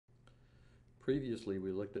Previously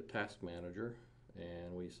we looked at Task Manager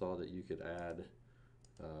and we saw that you could add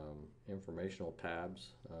informational tabs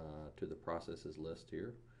to the processes list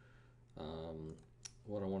here.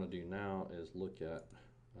 What I want to do now is look at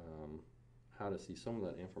how to see some of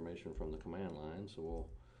that information from the command line. So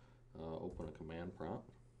we'll open a command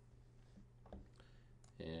prompt,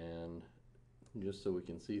 and just so we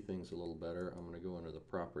can see things a little better, I'm going to go into the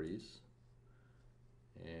properties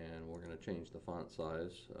and we're going to change the font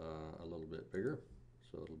size a little bit bigger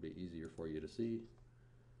so it'll be easier for you to see.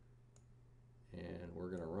 And we're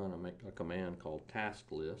going to run a command called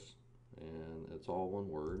Tasklist, and it's all one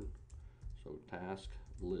word, so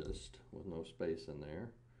Tasklist with no space in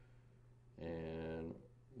there. And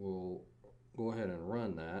we'll go ahead and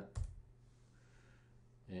run that,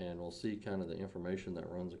 and we'll see kind of the information that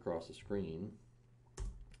runs across the screen.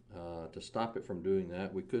 To stop it from doing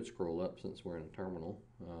that, we could scroll up since we're in a terminal,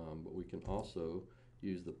 but we can also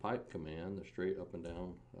use the pipe command, the straight up and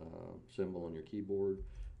down symbol on your keyboard,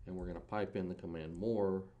 and we're going to pipe in the command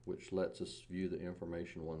more, which lets us view the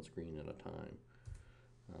information one screen at a time.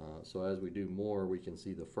 So as we do more, we can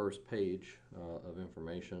see the first page of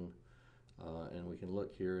information, and we can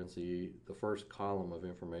look here and see the first column of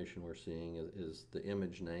information we're seeing is the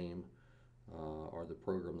image name, or the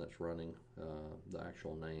program that's running, the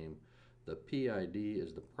actual name. The PID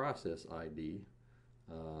is the process ID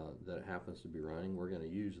that it happens to be running. We're going to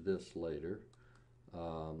use this later.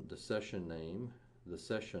 The session name, the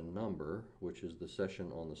session number, which is the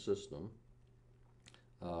session on the system,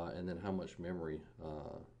 and then how much memory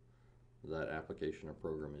that application or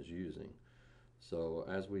program is using. So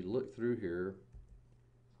as we look through here,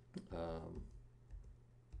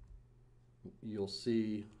 you'll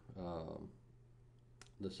see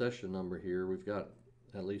the session number here. We've got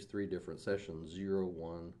at least 3 different sessions, 0,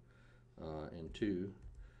 1, and 2.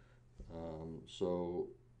 So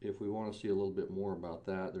if we want to see a little bit more about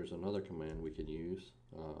that, there's another command we can use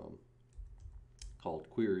called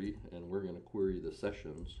query, and we're going to query the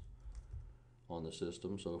sessions on the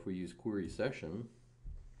system. So if we use query session,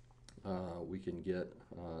 we can get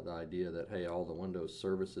the idea that, hey, all the Windows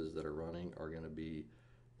services that are running are going to be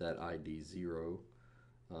that ID 0.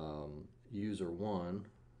 User 1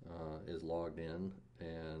 is logged in,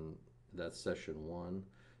 and that's session 1,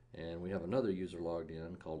 and we have another user logged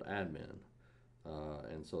in called admin,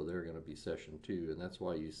 and so they're going to be session 2, and that's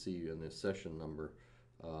why you see in this session number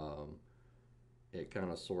it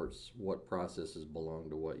kind of sorts what processes belong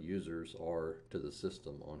to what users are to the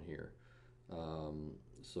system on here.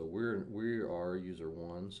 So we are user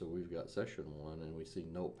 1, so we've got session 1, and we see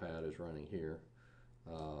Notepad is running here,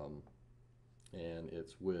 and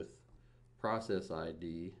it's with process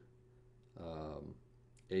ID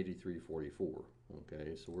 8344.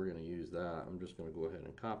 Okay, so we're going to use that. I'm just going to go ahead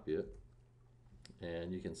and copy it,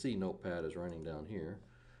 and you can see Notepad is running down here,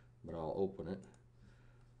 but I'll open it.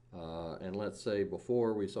 And let's say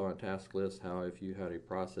before we saw in Tasklist how if you had a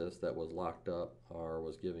process that was locked up or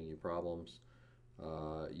was giving you problems,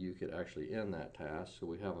 you could actually end that task. So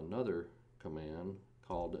we have another command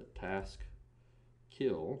called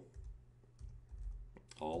Taskkill,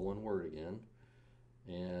 all one word again,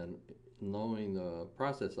 and knowing the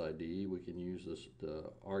process ID, we can use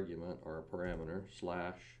the argument or parameter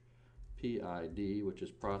 /PID, which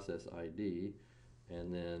is process ID,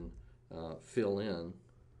 and then fill in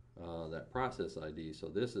that process ID. So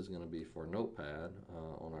this is going to be for Notepad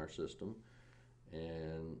on our system,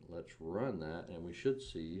 and let's run that, and we should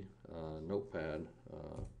see Notepad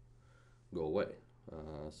go away.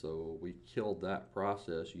 So we killed that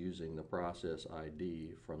process using the process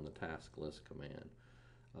ID from the Tasklist command.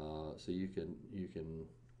 So you can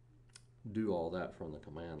do all that from the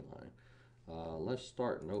command line. Let's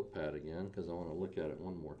start Notepad again because I want to look at it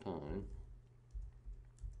one more time.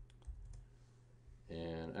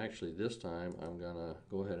 And actually this time I'm going to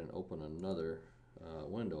go ahead and open another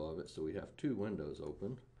window of it, so we have 2 windows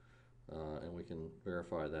open, and we can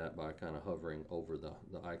verify that by kind of hovering over the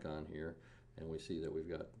icon here, and we see that we've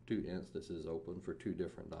got 2 instances open for 2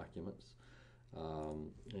 different documents.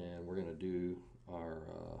 And we're going to do our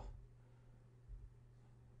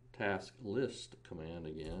task list command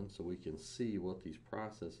again so we can see what these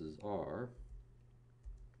processes are.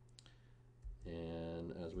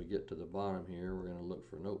 And as we get to the bottom here, we're going to look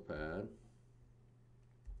for Notepad,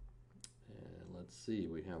 and let's see,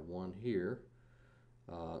 we have one here.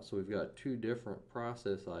 So we've got 2 different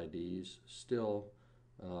process IDs still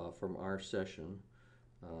from our session,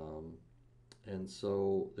 and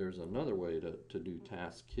so there's another way to do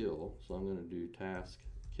Taskkill. So I'm going to do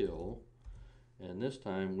Taskkill, and this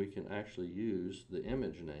time we can actually use the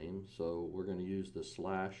image name. So we're going to use the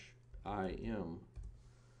 /im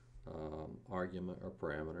argument or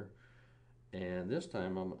parameter. And this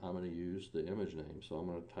time I'm going to use the image name. So I'm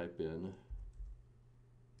going to type in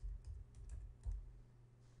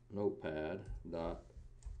notepad.exe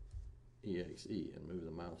and move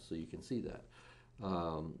the mouse so you can see that.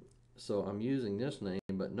 So I'm using this name,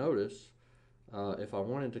 but notice if I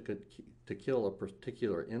wanted to kill a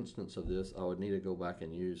particular instance of this, I would need to go back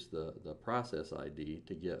and use the process ID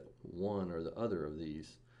to get one or the other of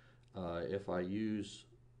these. If I use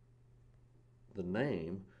the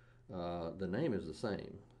name is the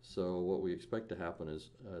same. So what we expect to happen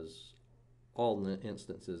is all the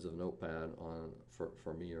instances of Notepad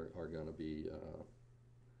for me are going to be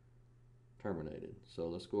terminated. So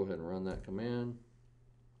let's go ahead and run that command,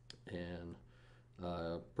 and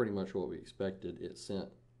pretty much what we expected. It sent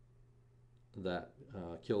that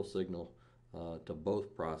kill signal to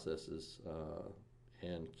both processes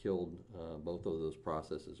and killed both of those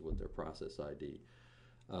processes with their process ID.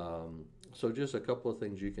 So just a couple of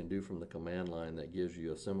things you can do from the command line that gives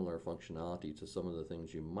you a similar functionality to some of the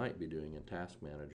things you might be doing in Task Manager.